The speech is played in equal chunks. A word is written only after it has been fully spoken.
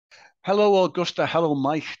Hello, Augusta. Hello,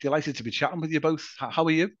 Mike. Delighted to be chatting with you both. How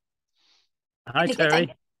are you? Hi, Really good, thank you.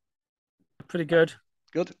 Terry. Pretty good.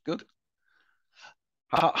 Good, good.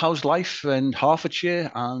 How's life in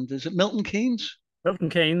Hertfordshire? And is it Milton Keynes? Milton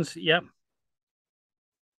Keynes. Yep.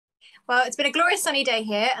 Well, it's been a glorious sunny day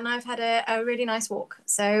here, and I've had a really nice walk.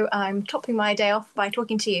 So I'm topping my day off by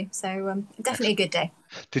talking to you. So definitely a Excellent. good day.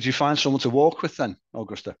 Did you find someone to walk with then,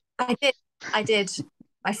 Augusta? I did. I did.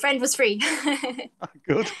 My friend was free.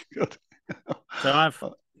 Good, good. So I've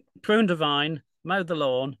pruned a vine, mowed the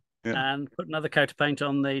lawn, Yeah. and put another coat of paint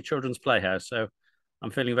on the children's playhouse. So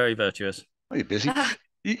I'm feeling very virtuous. Are you busy?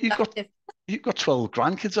 You, you've got Productive. you've got 12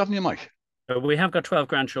 grandkids, haven't you, Mike? But we have got 12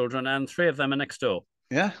 grandchildren, and three of them are next door.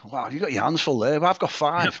 Yeah. Wow, you got your hands full there. Well, I've got Yep.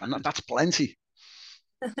 five, and that's plenty.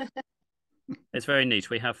 It's very neat.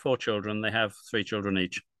 We have four children. They have three children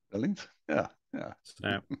each. Brilliant. Yeah, yeah.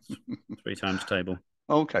 So three times table.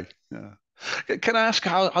 Okay. Yeah. Can I ask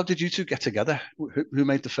how did you two get together? Who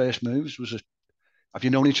made the first moves? Was it Have you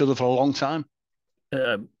known each other for a long time?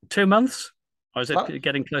 2 months. Or is That, it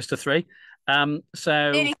getting close to three? So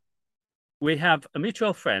Really? we have a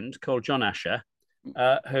mutual friend called John Asher,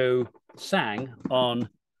 who sang on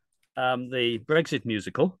the Brexit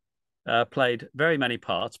musical, played very many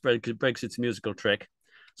parts, Brexit's musical trick.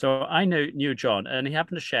 So I knew John, and he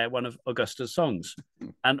happened to share one of Augusta's songs.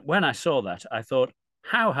 And when I saw that, I thought,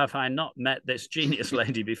 how have I not met this genius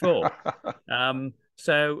lady before?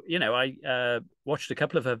 So, I watched a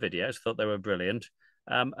couple of her videos, thought they were brilliant.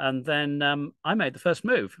 And then I made the first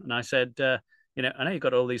move, and I said, I know you've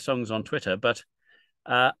got all these songs on Twitter, but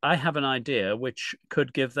I have an idea which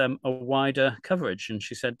could give them a wider coverage. And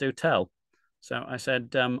she said, do tell. So I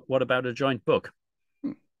said, what about a joint book?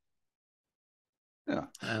 yeah.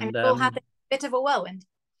 And And it all happened a bit of a whirlwind.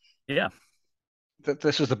 yeah,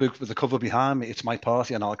 This is the book with the cover behind me. It's my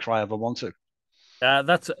party, and I'll cry if I want to.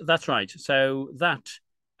 that's right. So that,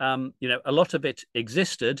 a lot of it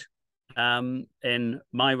existed in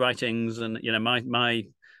my writings and, my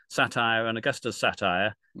satire and Augusta's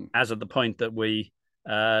satire Hmm. as at the point that we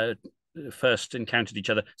first encountered each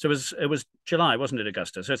other. So it was July, wasn't it,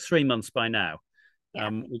 Augusta? So it's 3 months by now. Yeah.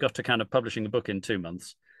 We got to kind of publishing the book in 2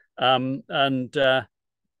 months, and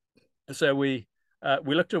so we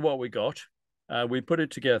looked at what we got, we put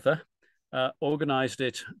it together, organized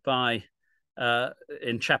it by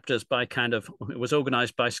in chapters by kind of it was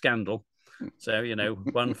organized by scandal. So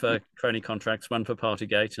one for crony contracts, one for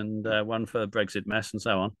Partygate, and one for Brexit mess, and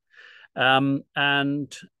so on.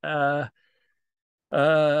 And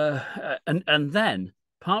and then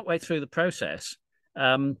partway through the process,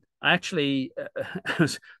 I actually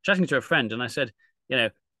was chatting to a friend, and I said,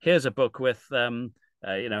 here's a book with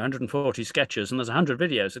 140 sketches, and there's 100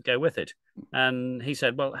 videos that go with it. And he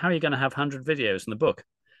said, well, how are you going to have 100 videos in the book?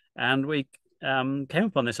 And we came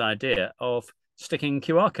upon this idea of sticking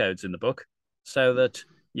QR codes in the book so that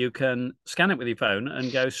you can scan it with your phone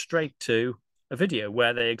and go straight to a video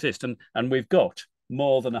where they exist. And we've got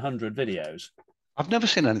more than 100 videos. I've never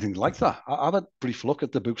seen anything like that. I've had a brief look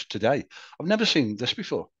at the books today. I've never seen this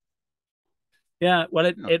before. Yeah, well,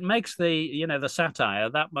 it, Yeah, it makes the satire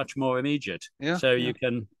that much more immediate. yeah, So yeah, you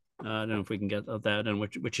can, I don't know if we can get up there, I don't know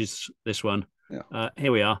which is this one. yeah,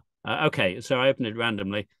 Here we are. Okay, so I opened it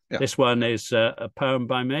randomly. yeah, This one is a poem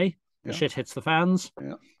by me. The yeah, shit hits the fans.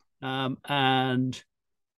 yeah. And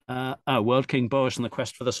World King Boris and the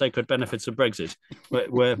quest for the sacred benefits of Brexit.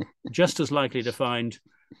 We're just as likely to find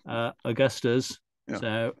Augusta's. Yeah.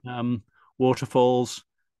 So waterfalls,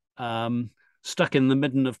 stuck in the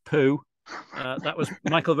midden of poo. That was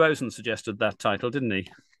Michael Rosen suggested that title, didn't he?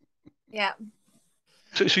 Yeah.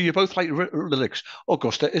 So you both like lyrics.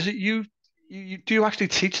 Augusta, is it you? Do you actually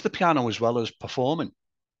teach the piano as well as performing?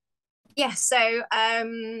 Yes, so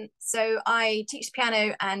I teach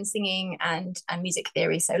piano and singing and music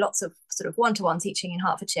theory, so lots of sort of one-to-one teaching in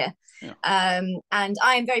Hertfordshire. Yeah, And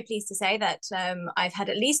I am very pleased to say that I've had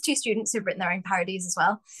at least two students who've written their own parodies as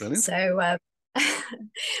well. brilliant. So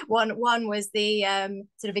one was the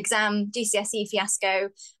sort of exam GCSE fiasco,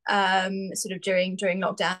 sort of during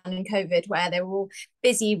lockdown and COVID, where they were all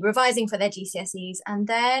busy revising for their GCSEs, and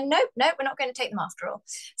then nope, we're not going to take them after all.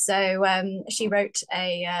 So she wrote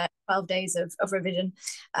a 12 days of revision.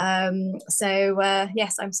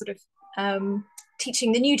 Yes, I'm sort of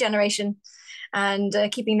teaching the new generation and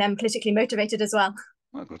keeping them politically motivated as well.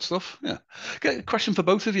 Oh, good stuff. Yeah. Okay, a question for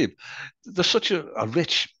both of you. There's such a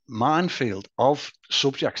rich minefield of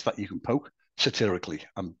subjects that you can poke satirically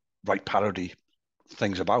and write parody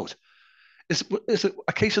things about. Is it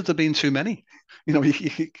a case of there being too many? You're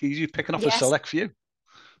picking off a Yes. select few.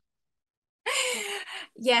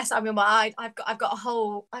 Yes, I mean, well, I've got a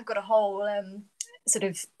whole sort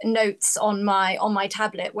of notes on my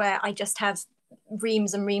tablet where I just have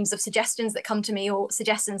reams and reams of suggestions that come to me, or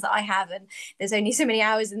suggestions that I have, and there's only so many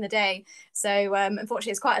hours in the day. So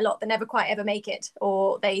unfortunately, it's quite a lot that never quite ever make it,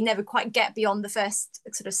 or they never quite get beyond the first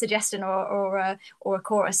sort of suggestion or a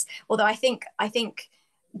chorus. Although I think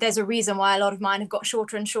there's a reason why a lot of mine have got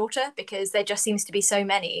shorter and shorter, because there just seems to be so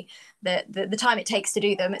many that the time it takes to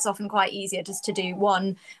do them, it's often quite easier just to do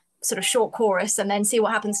one sort of short chorus and then see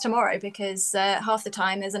what happens tomorrow, because half the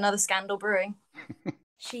time there's another scandal brewing.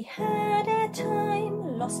 She had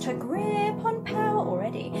airtime, lost her grip on power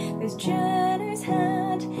already. Those journos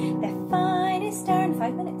had their finest hour in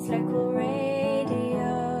 5 minutes. Local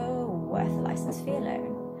radio, worth a licence fee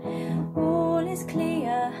alone. All is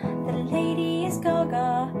clear, the lady is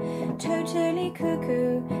gaga, totally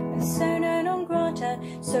cuckoo, persona non grata.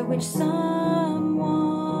 So which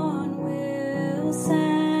someone will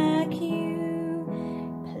sack you?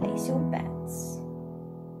 Place your bets.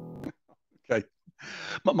 Okay.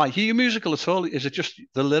 Mike, are you musical at all? Is it just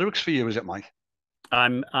the lyrics for you, is it, Mike?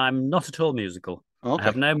 I'm not at all musical. Okay. I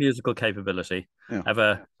have no musical capability. Yeah. I have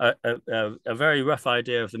a very rough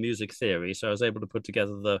idea of the music theory, so I was able to put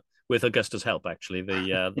together with Augusta's help, actually,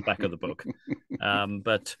 the back of the book.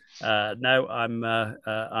 But no,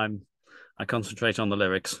 I concentrate on the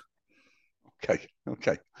lyrics. Okay.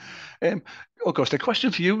 Augusta, a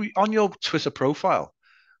question for you. On your Twitter profile,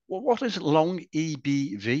 what is long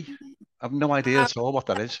EBV? I have no idea at all what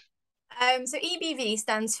that is. So EBV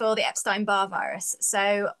stands for the Epstein-Barr virus.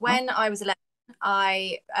 So when I was 11,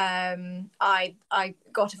 I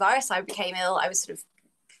got a virus. I became ill. I was sort of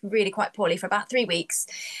really quite poorly for about 3 weeks.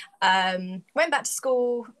 Went back to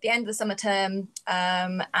school at the end of the summer term,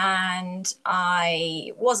 and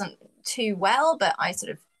I wasn't too well, but I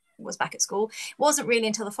sort of was back at school. It wasn't really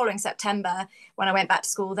until the following September, when I went back to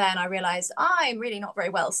school, then I realized I'm really not very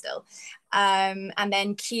well still. And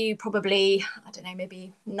then probably, I don't know,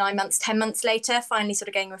 maybe 9 months, 10 months later, finally sort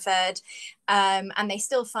of getting referred. And they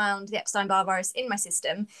still found the Epstein-Barr virus in my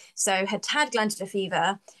system. So had glandular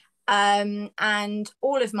fever. And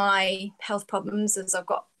all of my health problems, as I've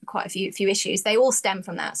got quite a few issues, they all stem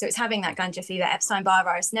from that. So it's having that glandular fever. Epstein-Barr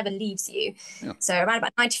virus never leaves you. Yeah. So around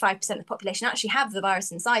about 95% of the population actually have the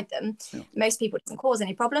virus inside them. Yeah. Most people, it doesn't cause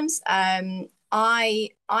any problems. I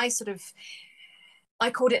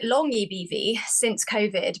called it long EBV since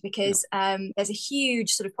COVID, because there's a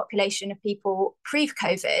huge sort of population of people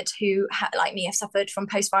pre-COVID who, like me, have suffered from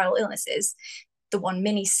post-viral illnesses. The one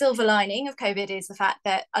mini silver lining of COVID is the fact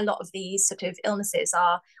that a lot of these sort of illnesses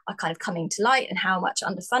are kind of coming to light, and how much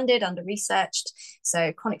underfunded, under-researched.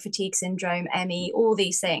 So chronic fatigue syndrome, ME, all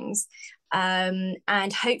these things. And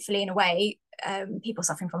hopefully, in a way, people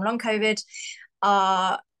suffering from long COVID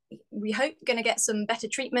are, we hope, going to get some better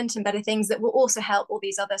treatment and better things that will also help all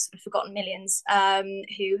these other sort of forgotten millions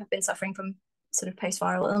who have been suffering from sort of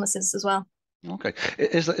post-viral illnesses as well. Okay.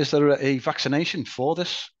 Is there a vaccination for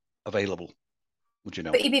this available? Would you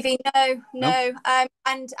know? For EBV, no.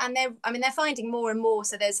 And they're finding more and more.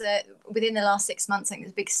 So there's within the last 6 months, I think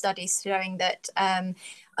there's big studies showing that a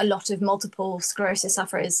lot of multiple sclerosis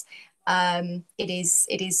sufferers,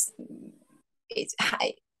 it's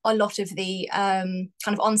a lot of the kind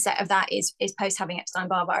of onset of that is post having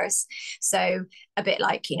Epstein-Barr virus. So a bit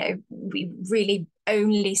like, we really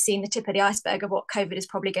only seen the tip of the iceberg of what COVID is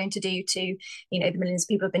probably going to do to, the millions of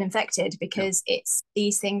people have been infected, because it's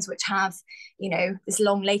these things which have, this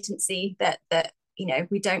long latency that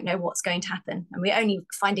we don't know what's going to happen. And we're only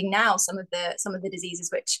finding now some of the diseases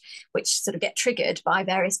which sort of get triggered by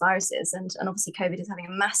various viruses. And obviously COVID is having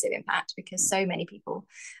a massive impact, because so many people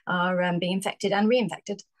are being infected and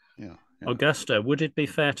reinfected. Yeah. Augusta, would it be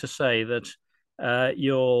fair to say that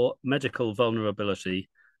your medical vulnerability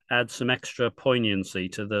adds some extra poignancy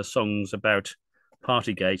to the songs about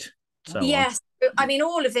Partygate? Yes. I mean,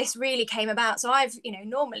 all of this really came about. So I've,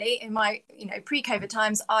 normally in my, pre-COVID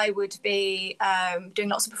times, I would be doing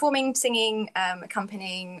lots of performing, singing,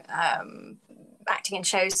 accompanying, acting in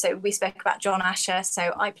shows. So we spoke about John Asher.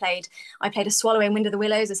 So I played a swallow in Wind of the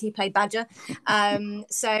Willows as he played Badger. My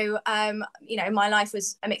life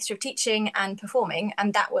was a mixture of teaching and performing,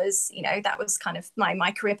 and that was kind of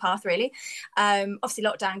my career path, really. Obviously,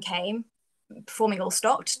 lockdown came. Performing all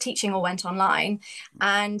stopped, teaching all went online,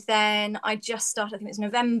 and then I just started, I think it was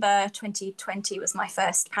November 2020 was my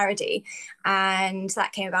first parody, and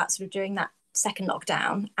that came about sort of during that second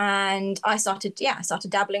lockdown, and I started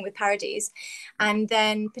dabbling with parodies, and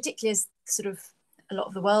then particularly as sort of a lot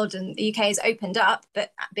of the world and the UK has opened up,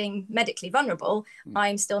 but being medically vulnerable,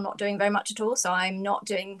 I'm still not doing very much at all. So I'm not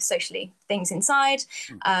doing socially things inside.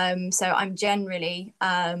 So I'm generally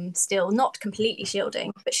still not completely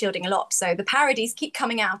shielding, but shielding a lot. So the parodies keep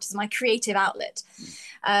coming out as my creative outlet.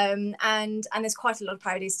 And there's quite a lot of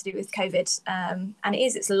parodies to do with COVID. And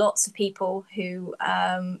it's lots of people who,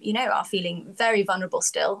 are feeling very vulnerable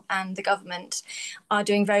still, and the government are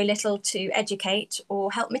doing very little to educate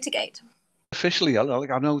or help mitigate. Officially, I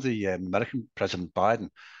know the American President Biden,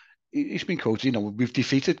 he's been quoted, we've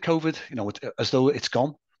defeated COVID, as though it's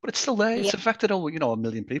gone, but it's still there. It's affected over, 1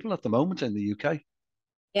 million people at the moment in the UK.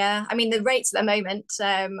 Yeah, I mean, the rates at the moment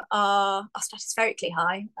are stratospherically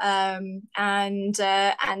high, and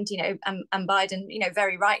Biden,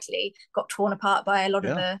 very rightly got torn apart by a lot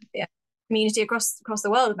of the community across the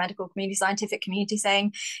world, medical community, scientific community,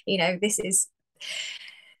 saying,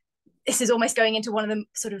 this is almost going into one of the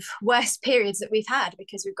sort of worst periods that we've had,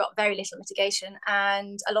 because we've got very little mitigation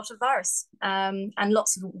and a lot of virus, and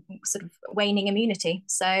lots of sort of waning immunity.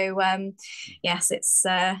 So yes, it's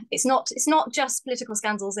not just political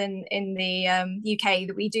scandals in the UK.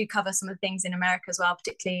 That we do cover some of the things in America as well.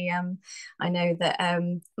 Particularly, I know that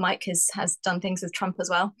Mike has done things with Trump as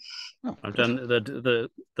well. Oh, I've done the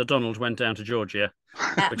Donald went down to Georgia,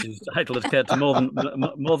 which is a title that occurred to more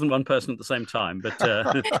than one person at the same time. But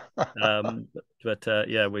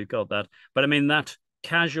yeah, we've got that. But I mean, that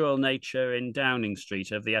casual nature in Downing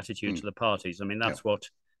Street of the attitude to the parties. I mean, that's what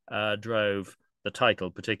drove the title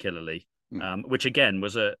particularly, which again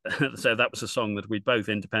was so that was a song that we both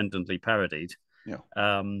independently parodied.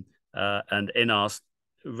 And in our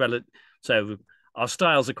our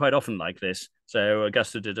styles are quite often like this. So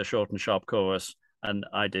Augusta did a short and sharp chorus, and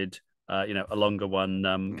I did, a longer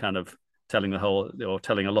one, kind of telling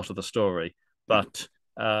a lot of the story. But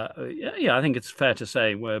I think it's fair to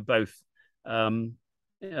say we're both, in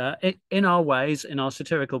our ways, in our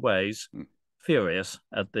satirical ways, furious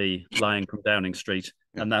at the lying from Downing Street,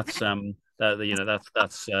 and that's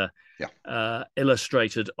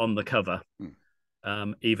illustrated on the cover,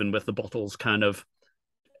 even with the bottles kind of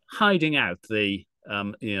hiding out the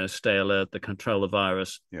stay alert, the control the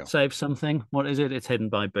virus, save something. What is it? It's hidden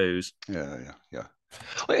by booze. Yeah.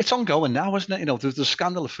 Well, it's ongoing now, isn't it? There's the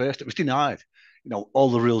scandal at first. It was denied.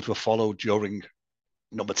 All the rules were followed during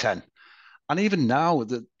number 10. And even now,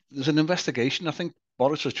 there's an investigation. I think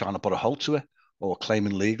Boris was trying to put a halt to it, or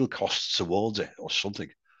claiming legal costs towards it or something.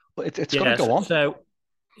 But it's going to go on.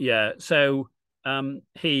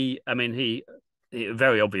 He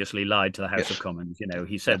very obviously lied to the House of Commons.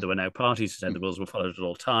 He said there were no parties. He said the rules were followed at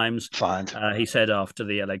all times. Fine. He said after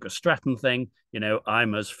the Allegra Stratton thing,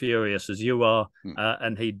 I'm as furious as you are,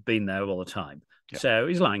 and he'd been there all the time. Yeah. So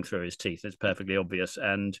he's lying through his teeth. It's perfectly obvious.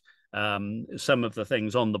 And some of the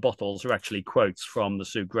things on the bottles are actually quotes from the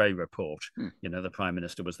Sue Gray report. The Prime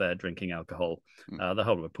Minister was there drinking alcohol. The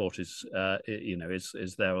whole report is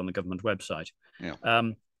there on the government website. Yeah.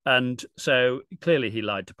 And so clearly he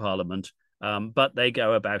lied to Parliament. But they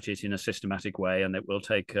go about it in a systematic way, and it will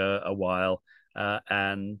take a while.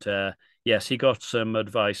 Yes, he got some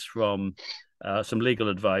advice from some legal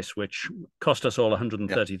advice, which cost us all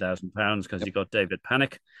 £130,000 because he got David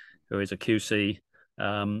Panic, who is a KC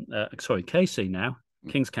now,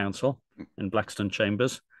 King's Counsel in Blackstone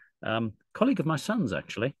Chambers, colleague of my son's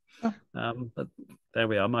actually. But there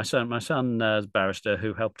we are. My son is a barrister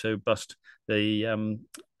who helped to bust the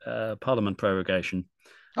Parliament prorogation.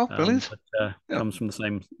 Oh, brilliant! Comes from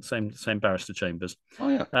the same barrister chambers. Oh,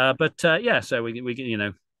 yeah. So we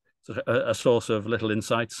sort of a source of little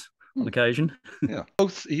insights on occasion. Yeah.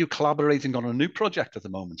 Both are you collaborating on a new project at the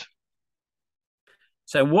moment?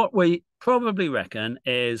 So what we probably reckon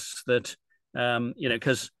is that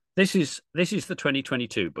because this is the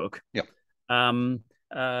 2022 book. Yeah.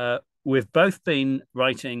 We've both been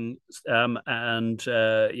writing and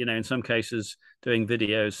in some cases doing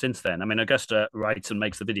videos since then. I mean, Augusta writes and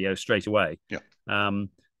makes the video straight away. Yeah.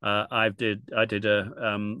 I did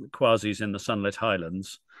Quasi's in the Sunlit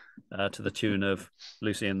Highlands to the tune of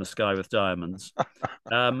Lucy in the Sky with Diamonds.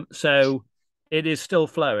 So it is still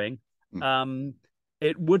flowing.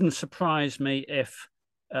 It wouldn't surprise me if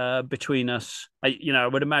between us, I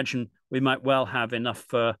would imagine we might well have enough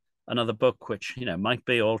for another book, which might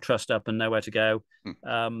be all trussed up and nowhere to go,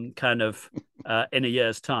 kind of in a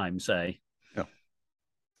year's time, say,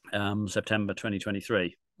 September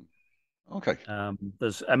 2023. Okay.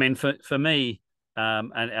 For me,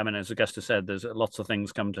 as Augusta said, there's lots of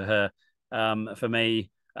things come to her. For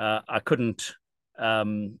me, I couldn't,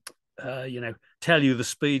 tell you the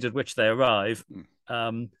speed at which they arrive.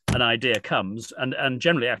 An idea comes, and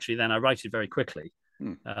generally, actually, then I write it very quickly.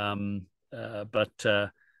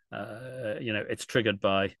 it's triggered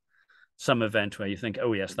by some event where you think,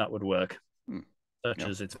 oh yes, that would work. Such Yeah.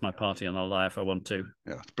 as it's my party and I'll lie if I want to.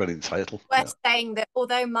 Yeah, it's a brilliant title. Worth saying that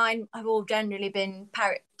although mine have all generally been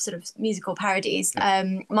sort of musical parodies,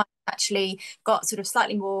 mine actually got sort of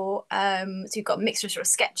slightly more. So you've got a mixture of sort of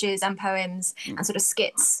sketches and poems and sort of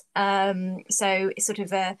skits. So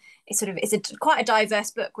it's quite a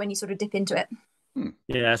diverse book when you sort of dip into it.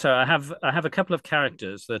 Yeah, so I have a couple of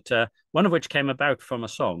characters that one of which came about from a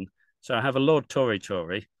song. So I have a Lord Tory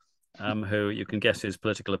Tory, who you can guess his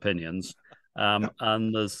political opinions.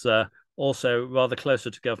 And there's also, rather closer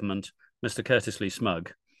to government, Mr. Courteously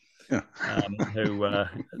Smug, who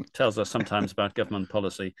tells us sometimes about government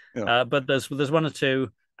policy. But there's one or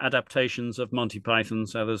two adaptations of Monty Python.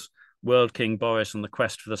 So there's World King Boris and the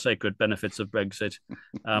Quest for the Sacred Benefits of Brexit.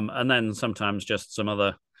 And then sometimes just some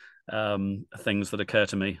other things that occur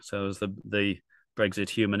to me. So there's the Brexit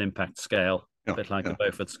Human Impact Scale, a bit like the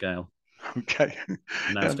Beaufort Scale. Okay.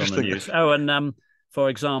 Announced on the news. Oh, and for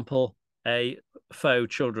example, a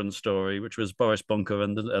faux children's story, which was Boris Bunker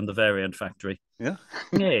and the Variant Factory. Yeah.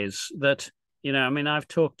 Is that, I've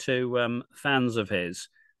talked to fans of his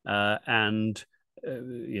and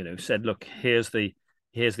said, look, here's the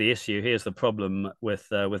issue, here's the problem with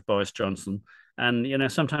Boris Johnson.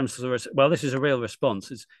 And sometimes this is a real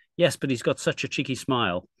response. It's yes, but he's got such a cheeky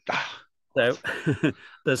smile. So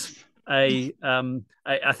there's I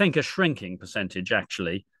think a shrinking percentage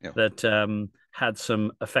actually that had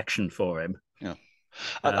some affection for him. Yeah,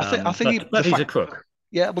 I think he's a crook.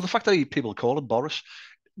 Yeah, well, the fact that people call him Boris.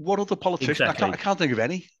 What other politician? Exactly. I can't think of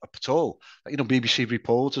any at all. BBC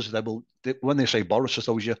reporters, when they say Boris, just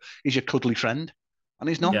always he's your cuddly friend, and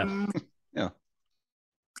he's not. Yeah.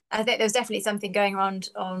 I think there's definitely something going around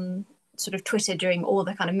on sort of Twitter during all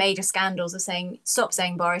the kind of major scandals of saying, stop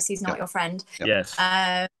saying Boris, he's not your friend. Yes.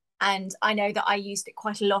 And I know that I used it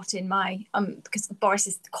quite a lot in my, because Boris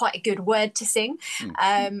is quite a good word to sing.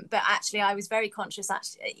 But actually I was very conscious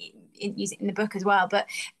in using it in the book as well, but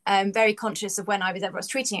very conscious of when I was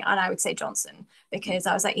tweeting it, and I would say Johnson, because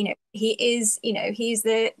I was like, he is, he's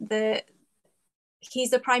the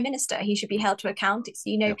prime minister. He should be held to account. It's,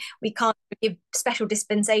 we can't give special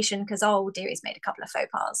dispensation because, oh dear, he's made a couple of faux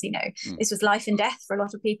pas. This was life and death for a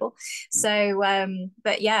lot of people. So,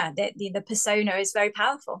 but yeah, the persona is very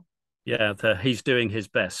powerful. Yeah, he's doing his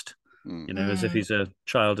best, as if he's a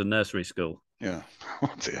child in nursery school. Yeah.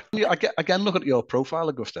 Oh dear. Again, look at your profile,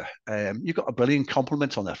 Augusta. You got a brilliant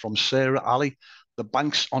compliment on there from Sarah Ali, the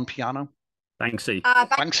Banks on piano. Banksy.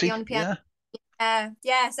 Banksy on piano.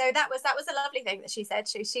 Yeah. So that was a lovely thing that she said.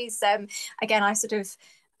 She's again, I sort of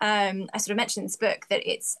mentioned in this book that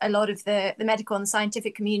it's a lot of the medical and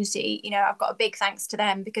scientific community. I've got a big thanks to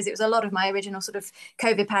them, because it was a lot of my original sort of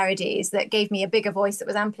COVID parodies that gave me a bigger voice that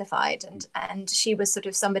was amplified. And she was sort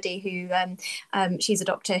of somebody who she's a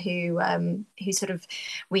doctor who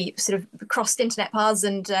we sort of crossed internet paths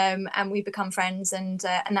and we become friends, and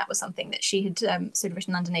that was something that she had sort of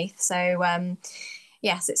written underneath. So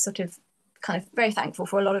yes, it's sort of kind of very thankful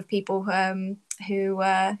for a lot of people who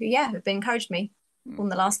have been encouraged me in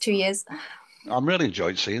the last 2 years. I'm really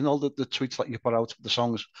enjoyed seeing all the tweets that you put out, the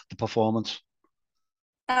songs, the performance.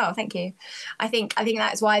 Oh, thank you. I think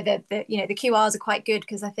that's why the QRs are quite good,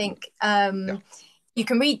 because I think you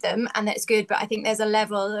can read them and that's good, but I think there's a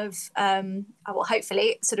level of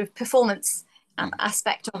hopefully sort of performance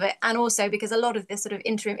aspect of it, and also because a lot of this sort of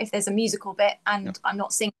interim, if there's a musical bit and I'm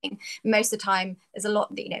not singing, most of the time there's a lot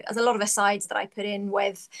of asides that I put in,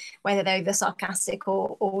 with whether they're sarcastic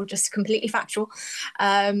or just completely factual.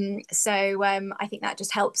 So I think that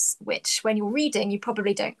just helps, which when you're reading you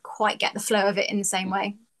probably don't quite get the flow of it in the same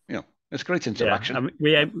way. Yeah, it's great interaction.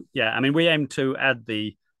 We aim to add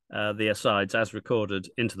the asides as recorded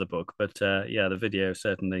into the book, but the video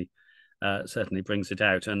certainly brings it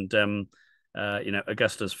out. And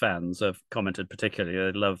Augusta's fans have commented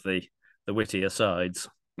particularly they love the witty asides.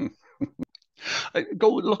 Go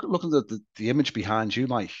look at the image behind you,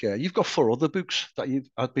 Mike. You've got 4 other books that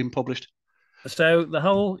have been published. So the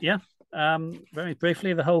whole very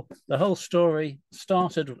briefly, the whole story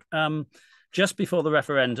started just before the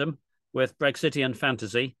referendum with Brexitian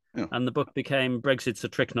fantasy, and the book became Brexit's a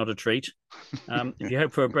Trick, Not a Treat. If you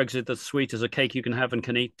hope for a Brexit that's sweet as a cake you can have and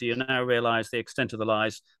can eat, do you now realise the extent of the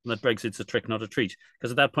lies and that Brexit's a trick, not a treat?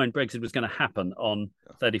 Because at that point, Brexit was going to happen on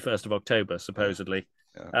 31st of October, supposedly.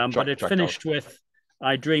 But it finished with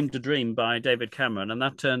I Dreamed a Dream by David Cameron, and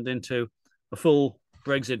that turned into a full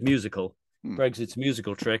Brexit musical, Brexit's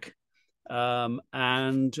musical trick.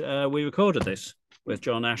 And we recorded this with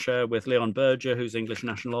John Asher, with Leon Berger, who's English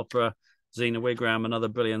National Opera, Zena Wigram, another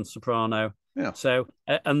brilliant soprano. Yeah. So,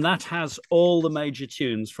 and that has all the major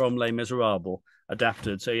tunes from Les Miserables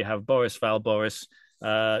adapted. So you have Boris Val, Boris,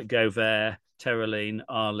 Gauvert, Tereline,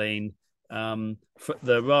 Arline,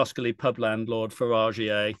 the rascally pub landlord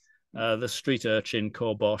Foragier, the street urchin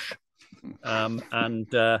Corbosh, and in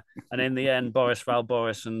the end, Boris Val,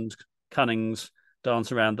 Boris and Cunnings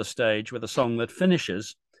dance around the stage with a song that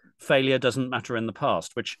finishes "Failure Doesn't Matter in the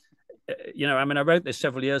Past," which, I mean, I wrote this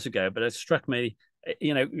several years ago, but it struck me,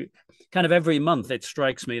 kind of every month it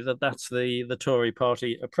strikes me that that's the Tory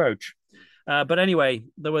party approach. But anyway,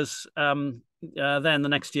 there was then the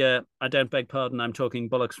next year, I don't beg pardon, I'm talking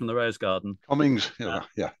bollocks from the Rose Garden. Cummings, yeah.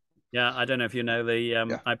 Yeah, I don't know if you know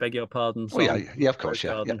the I beg your pardon song. Oh, yeah, of course,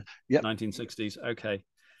 Rose Garden, 1960s. Okay.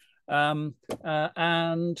 And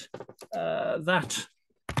that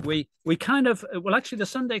we kind of, well, actually the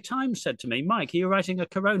Sunday Times said to me, Mike, are you writing a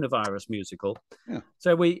coronavirus musical? Yeah.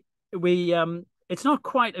 So we it's not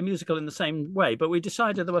quite a musical in the same way, but we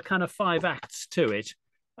decided there were kind of 5 acts to it.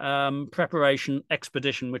 Preparation,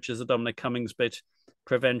 expedition, which is the Dominic Cummings bit,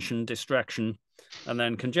 prevention, distraction, and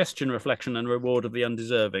then congestion, reflection, and reward of the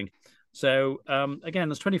undeserving. So again,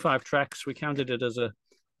 there's 25 tracks. We counted it as a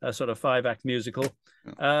sort of 5-act musical.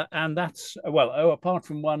 And that's, apart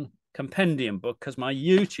from one compendium book, because my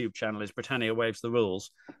YouTube channel is Britannia Waives the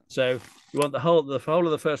Rules. So you want the whole of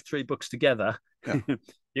the first 3 books together. Yeah.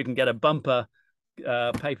 You can get a bumper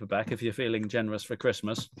paperback if you're feeling generous for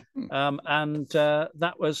Christmas. And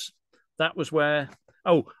that was where,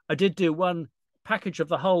 I did do one package of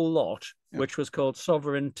the whole lot, which was called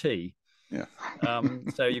Sovereignty. Yeah.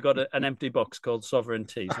 So you got an empty box called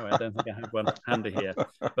Sovereignty. Sorry, I don't think I have one handy here.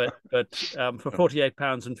 But for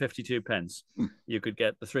 £48.52, you could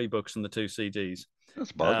get the 3 books and the 2 CDs.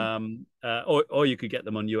 That's bad. Or you could get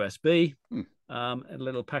them on USB. A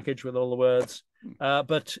little package with all the words.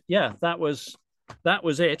 But yeah, that was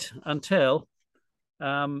it until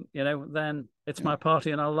then it's my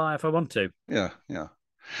party and I'll lie if I want to. Yeah.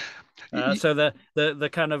 So the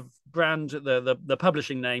kind of brand, the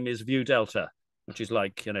publishing name is View Delta, which is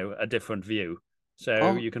like, a different view.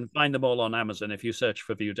 So you can find them all on Amazon if you search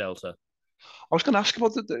for View Delta. I was going to ask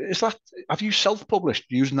about have you self-published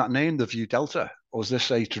using that name, the View Delta, or is this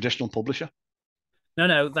a traditional publisher?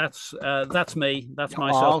 No, that's me. That's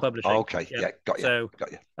my self-publishing. Okay, got you. So,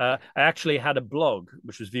 got you. I actually had a blog,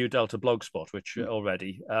 which was View Delta Blogspot, which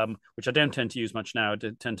which I don't tend to use much now. I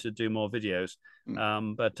tend to do more videos,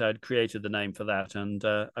 but I'd created the name for that, and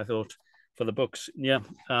I thought for the books,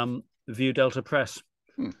 View Delta Press.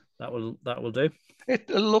 That will do. It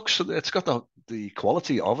looks, it's got the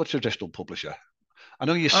quality of a traditional publisher. I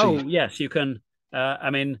know you see. Oh yes, you can.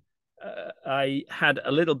 I had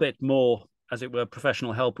a little bit more, as it were,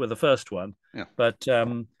 professional help with the first one. Yeah. But,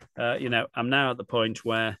 I'm now at the point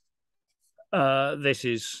where this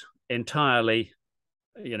is entirely,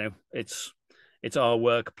 it's our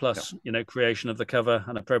work plus, creation of the cover,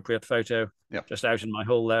 an appropriate photo, just out in my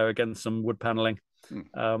hall there against some wood paneling.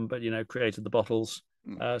 But, created the bottles.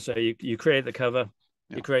 So you create the cover,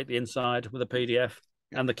 you create the inside with a PDF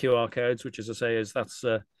and the QR codes, which, as I say,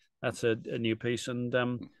 that's a new piece. And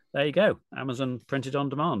there you go, Amazon printed on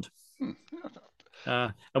demand.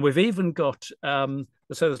 And we've even got so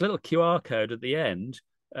there's a little QR code at the end,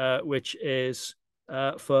 which is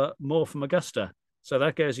for more from Augusta. So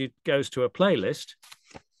that goes to a playlist.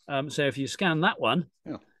 So if you scan that one,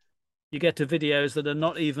 you get to videos that are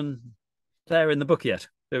not even there in the book yet.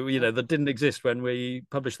 That didn't exist when we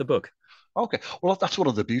published the book. Okay, well, that's one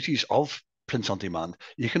of the beauties of print on demand.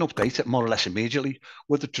 You can update it more or less immediately.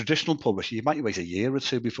 With the traditional publisher, you might wait a year or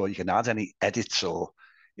 2 before you can add any edits or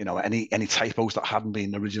any typos that hadn't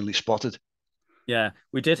been originally spotted. Yeah,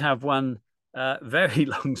 we did have one very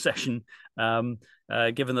long session. Given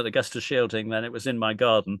that Augusta's shielding, then it was in my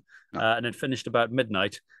garden, and it finished about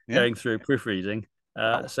midnight, going through proofreading.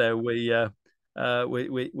 So we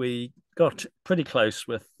got pretty close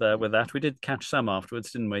with that. We did catch some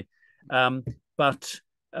afterwards, didn't we? But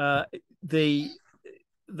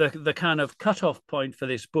the kind of cutoff point for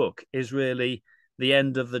this book is really the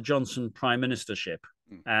end of the Johnson prime ministership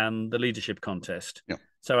and the leadership contest.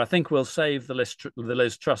 So I think we'll save the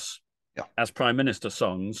Liz Truss as prime minister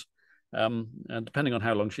songs, and depending on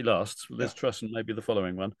how long she lasts, Liz Truss and maybe the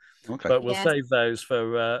following one. Okay. But we'll save those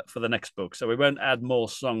for the next book. So we won't add more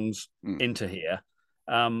songs into here.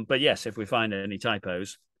 But yes, if we find any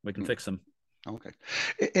typos, we can fix them. Okay.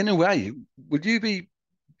 In a way, would you be,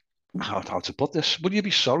 how to put this, would you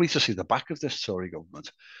be sorry to see the back of this Tory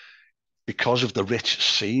government because of the rich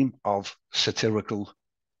seam of satirical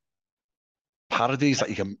parodies that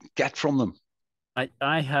you can get from them?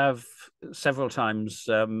 I have several times,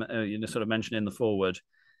 sort of mentioned in the foreword,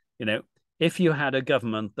 if you had a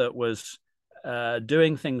government that was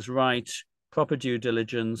doing things right, proper due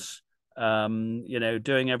diligence,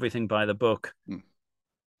 doing everything by the book,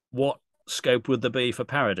 what scope would there be for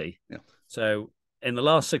parody? Yeah. So in the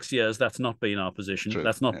last 6 years, that's not been our position. True.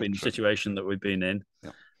 That's not been the situation that we've been in.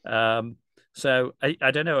 Yeah. So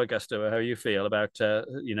I don't know, Augusta, how you feel about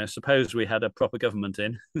suppose we had a proper government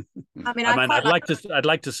in. I mean, I'd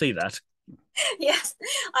like to see that. Yes,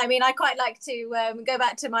 I mean, I quite like to go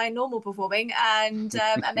back to my normal performing and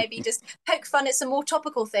maybe just poke fun at some more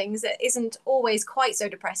topical things that isn't always quite so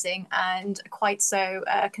depressing and quite so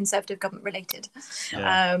conservative government related.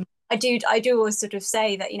 Yeah. I do always sort of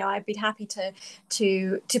say that I'd be happy to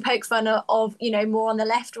poke fun of more on the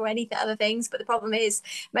left or anything other things, but the problem is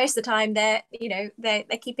most of the time they're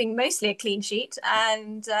keeping mostly a clean sheet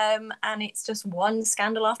and it's just one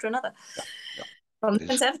scandal after another from the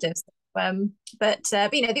Conservatives. But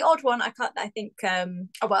the odd one I think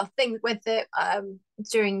thing with the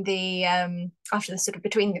during the after the sort of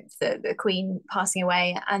between the Queen passing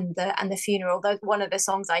away and the funeral, one of the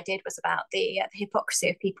songs I did was about the hypocrisy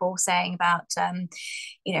of people saying about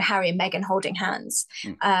Harry and Meghan holding hands.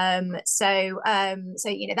 So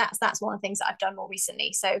that's one of the things that I've done more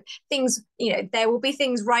recently. So things, there will be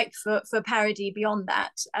things ripe for parody beyond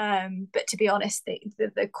that, but to be honest,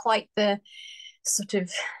 the quite the sort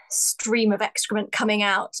of stream of excrement coming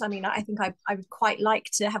out. I mean, I think I would quite like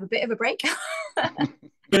to have a bit of a break.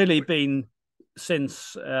 Really been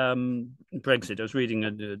since Brexit. I was reading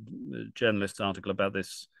a journalist article about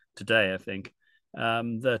this today, I think,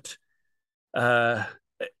 that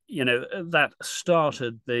that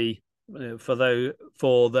started for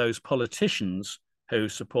those politicians who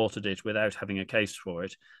supported it without having a case for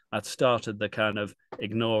it. That started the kind of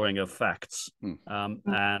ignoring of facts,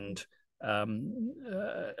 and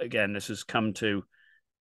again, this has come to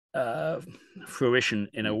fruition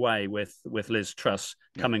in a way with Liz Truss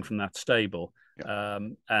coming from that stable,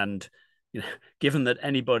 and given that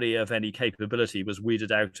anybody of any capability was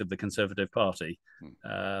weeded out of the Conservative Party,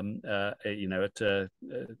 in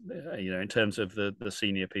terms of the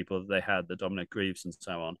senior people that they had, the Dominic Greaves and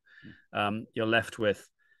so on, you're left with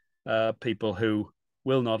people who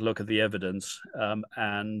will not look at the evidence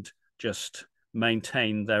and just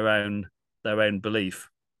maintain their own belief,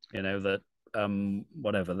 that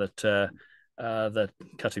that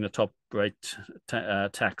cutting the top rate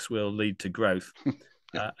tax will lead to growth,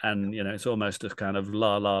 and it's almost a kind of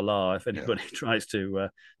la la la if anybody tries to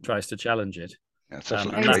challenge it. It's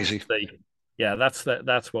absolutely crazy.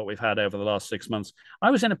 That's what we've had over the last 6 months.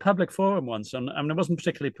 I was in a public forum once, and it wasn't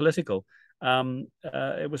particularly political.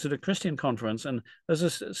 It was at a Christian conference, and there's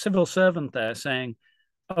a civil servant there saying,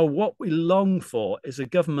 "Oh, what we long for is a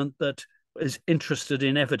government that is interested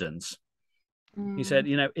in evidence." He said,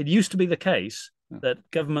 it used to be the case that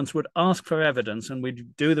governments would ask for evidence and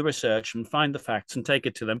we'd do the research and find the facts and take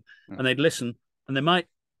it to them, and they'd listen, and they might,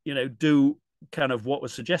 do kind of what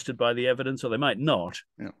was suggested by the evidence, or they might not,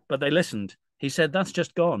 but they listened. He said that's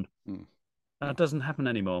just gone. That doesn't happen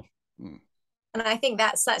anymore. And I think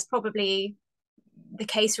that's probably the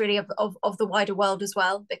case really of the wider world as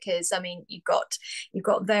well, because I mean you've got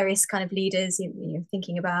various kind of leaders,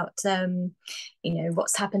 thinking about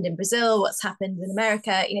what's happened in Brazil, what's happened in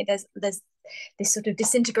America. There's this sort of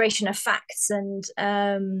disintegration of facts, and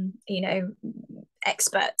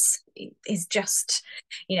experts is just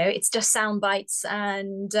it's just sound bites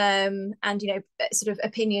and sort of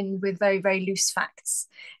opinion with very, very loose facts.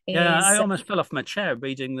 I almost fell off my chair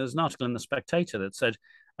reading. There's an article in the Spectator that said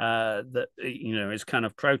that is kind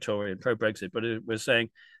of pro-Tory and pro-Brexit, but it was saying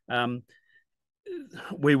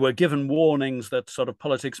we were given warnings that sort of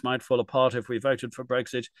politics might fall apart if we voted for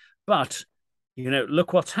Brexit, but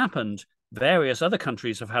look what's happened. Various other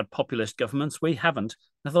countries have had populist governments. We haven't.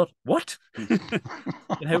 I thought, what?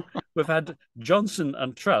 We've had Johnson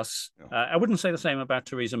and Truss. I wouldn't say the same about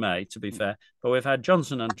Theresa May, to be fair, but we've had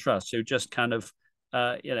Johnson and Truss who just kind of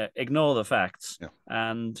ignore the facts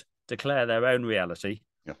and declare their own reality.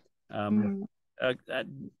 To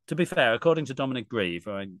be fair, according to Dominic Grieve,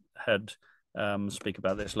 I heard speak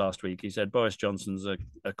about this last week. He said Boris Johnson's a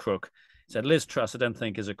crook. He said Liz Truss, I don't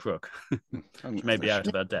think, is a crook. She may be out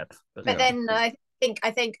of her depth. But then I think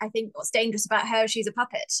what's dangerous about her, she's a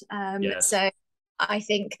puppet. So I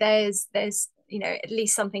think there's at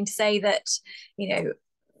least something to say that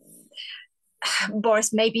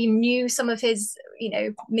Boris maybe knew some of his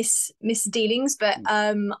misdealings, but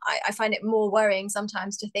I find it more worrying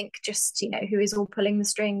sometimes to think just who is all pulling the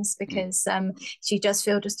strings, because she does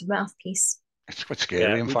feel just a mouthpiece. It's quite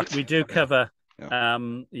scary. In fact, we do cover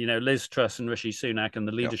You know, Liz Truss and Rishi Sunak and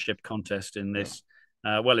the leadership contest in this.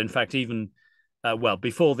 Well, in fact, even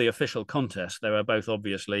before the official contest, they were both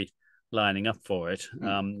obviously lining up for it.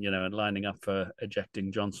 You know, and lining up for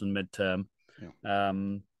ejecting Johnson midterm.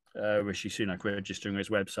 Rishi Sunak registering his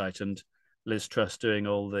website, and Liz Truss doing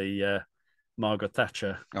all the Margaret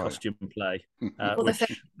Thatcher costume play, which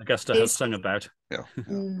Augusta has sung about.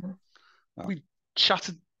 We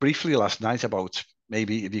chatted briefly last night about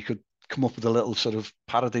maybe if you could come up with a little sort of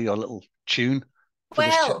parody or little tune for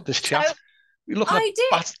this chat. So You're looking I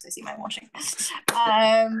did. See my watching. Is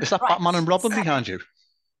that Batman and Robin behind you?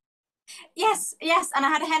 Yes, and I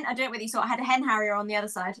had a hen. I don't know whether you saw. I had a hen harrier on the other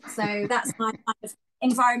side, so that's my kind of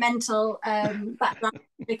environmental background.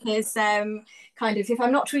 Because kind of, if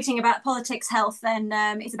I'm not tweeting about politics, health, then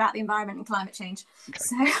it's about the environment and climate change.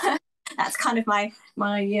 So that's kind of my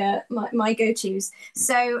go-tos.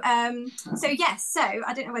 So yes. So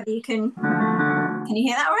I don't know whether you can you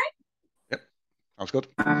hear that all right? Yep, that was good.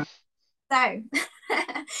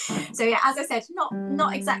 So yeah, as I said,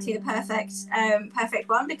 not exactly the perfect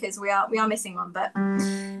one, because we are missing one, but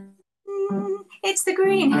it's the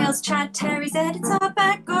Green Hills Chat. Terry's edits are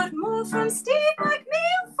back. Got more from Steve, Mike, me,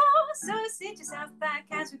 and four. So sit yourself back,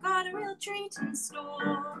 as we've got a real treat in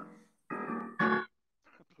store.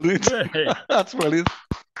 That's brilliant.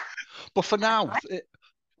 But for now,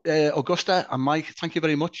 Augusta and Mike, thank you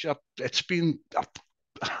very much. I've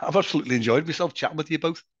absolutely enjoyed myself chatting with you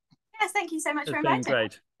both. Yes, thank you so much for inviting. inviting.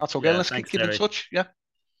 Great. That's okay. Let's keep in touch. Yeah.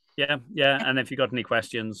 And if you've got any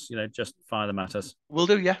questions, you know, just fire them at us. We'll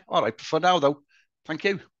do. Yeah. All right. For now, though, thank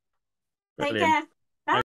you. Take care.